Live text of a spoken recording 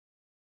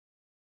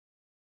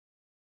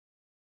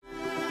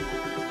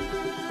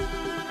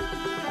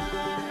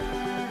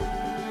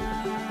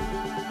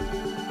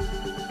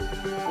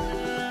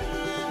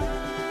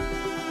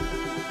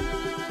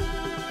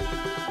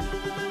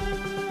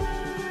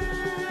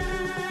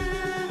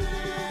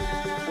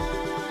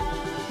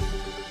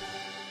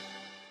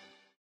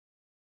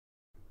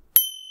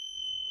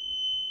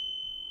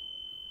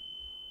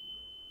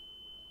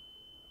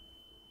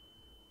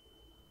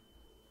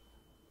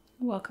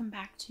Welcome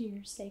back to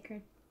your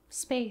sacred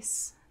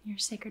space, your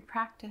sacred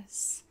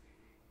practice,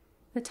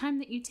 the time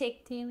that you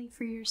take daily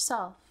for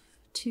yourself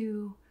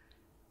to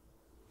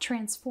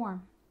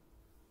transform.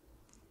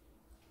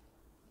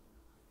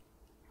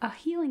 A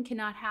healing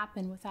cannot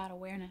happen without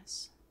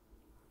awareness.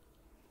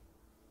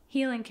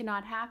 Healing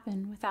cannot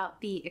happen without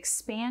the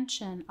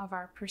expansion of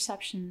our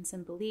perceptions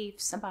and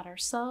beliefs about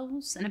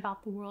ourselves and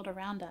about the world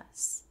around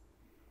us.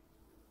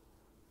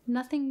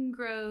 Nothing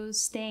grows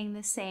staying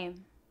the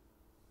same.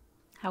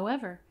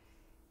 However,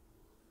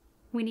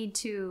 we need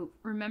to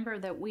remember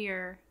that we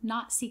are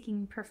not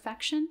seeking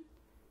perfection,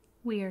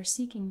 we are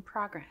seeking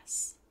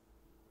progress.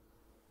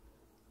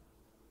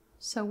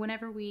 So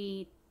whenever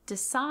we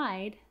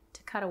decide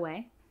to cut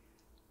away,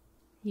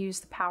 use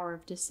the power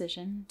of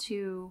decision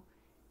to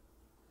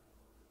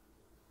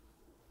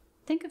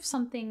think of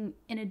something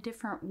in a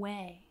different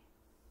way.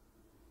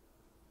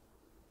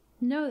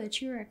 Know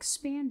that you're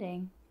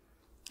expanding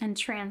and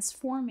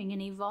transforming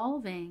and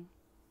evolving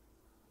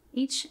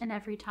each and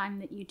every time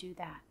that you do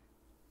that.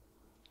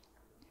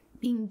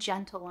 Being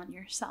gentle on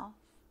yourself,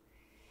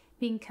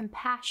 being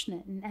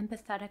compassionate and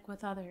empathetic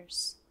with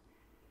others,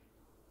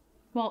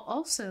 while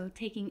also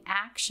taking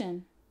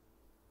action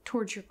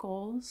towards your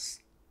goals,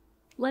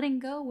 letting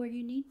go where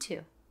you need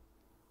to.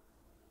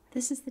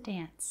 This is the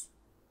dance.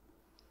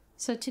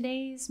 So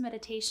today's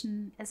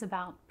meditation is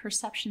about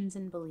perceptions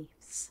and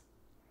beliefs.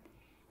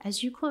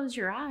 As you close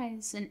your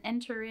eyes and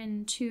enter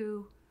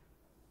into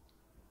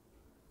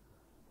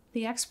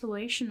the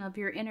exploration of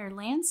your inner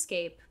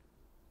landscape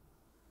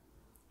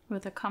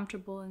with a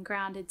comfortable and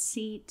grounded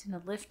seat and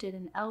a lifted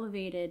and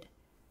elevated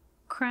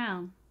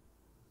crown,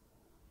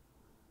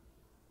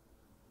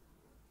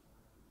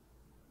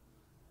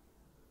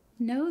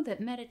 know that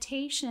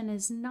meditation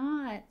is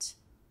not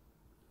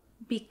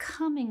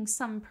becoming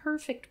some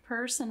perfect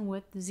person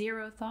with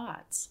zero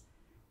thoughts.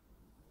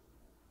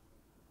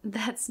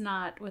 That's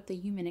not what the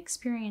human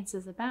experience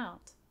is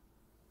about.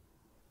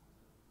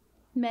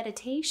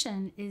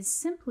 Meditation is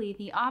simply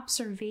the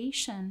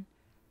observation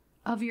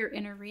of your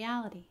inner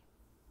reality.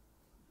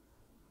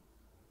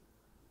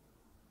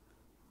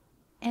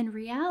 And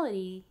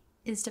reality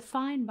is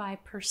defined by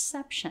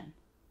perception.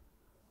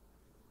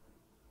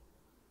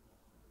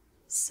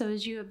 So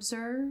as you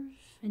observe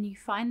and you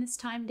find this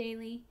time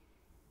daily,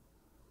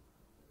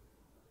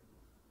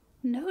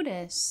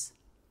 notice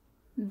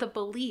the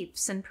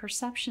beliefs and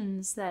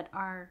perceptions that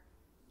are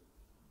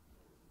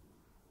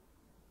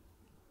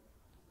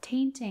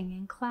tainting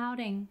and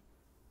clouding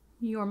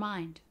your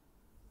mind.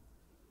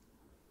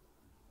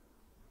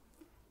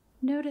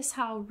 Notice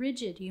how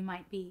rigid you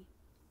might be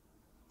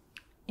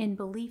in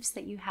beliefs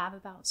that you have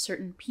about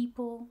certain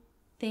people,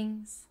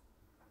 things.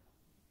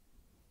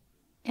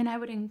 And I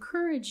would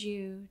encourage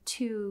you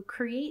to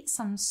create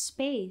some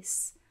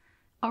space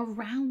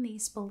around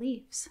these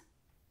beliefs.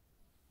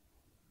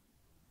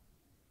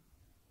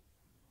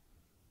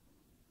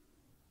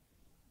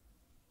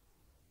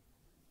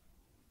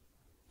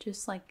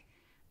 Just like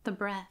the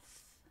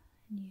breath,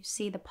 and you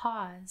see the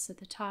pause at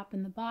the top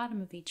and the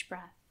bottom of each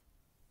breath.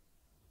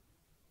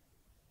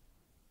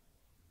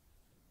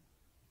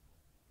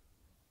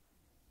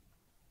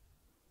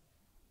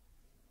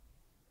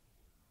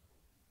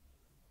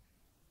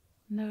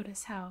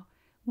 Notice how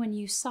when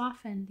you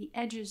soften the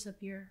edges of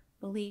your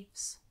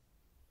beliefs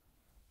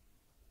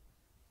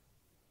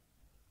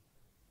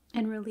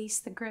and release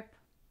the grip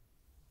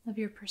of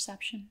your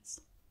perceptions,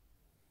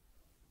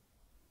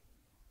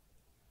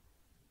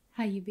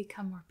 how you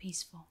become more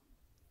peaceful.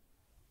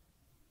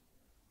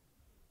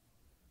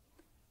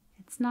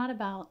 It's not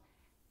about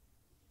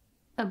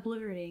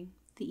obliterating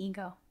the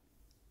ego.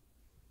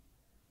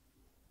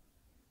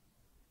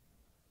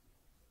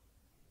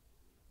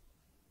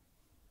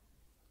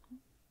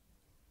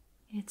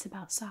 It's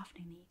about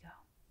softening the ego.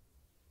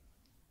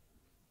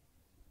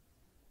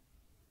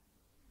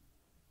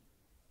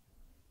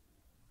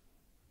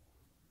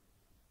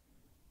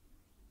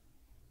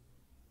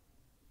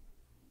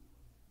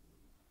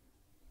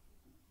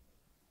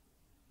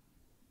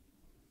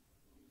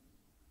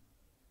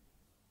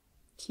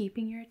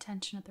 Keeping your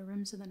attention at the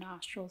rims of the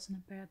nostrils and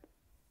above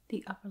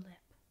the upper lip.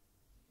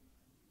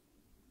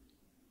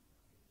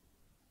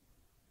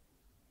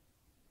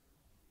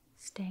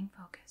 Staying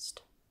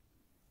focused.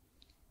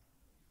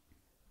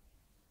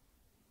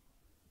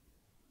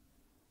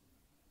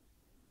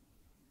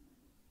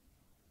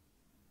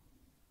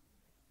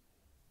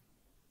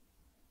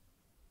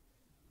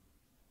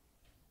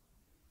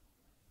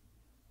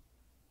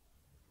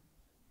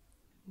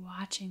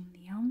 Watching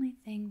the only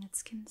thing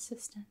that's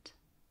consistent.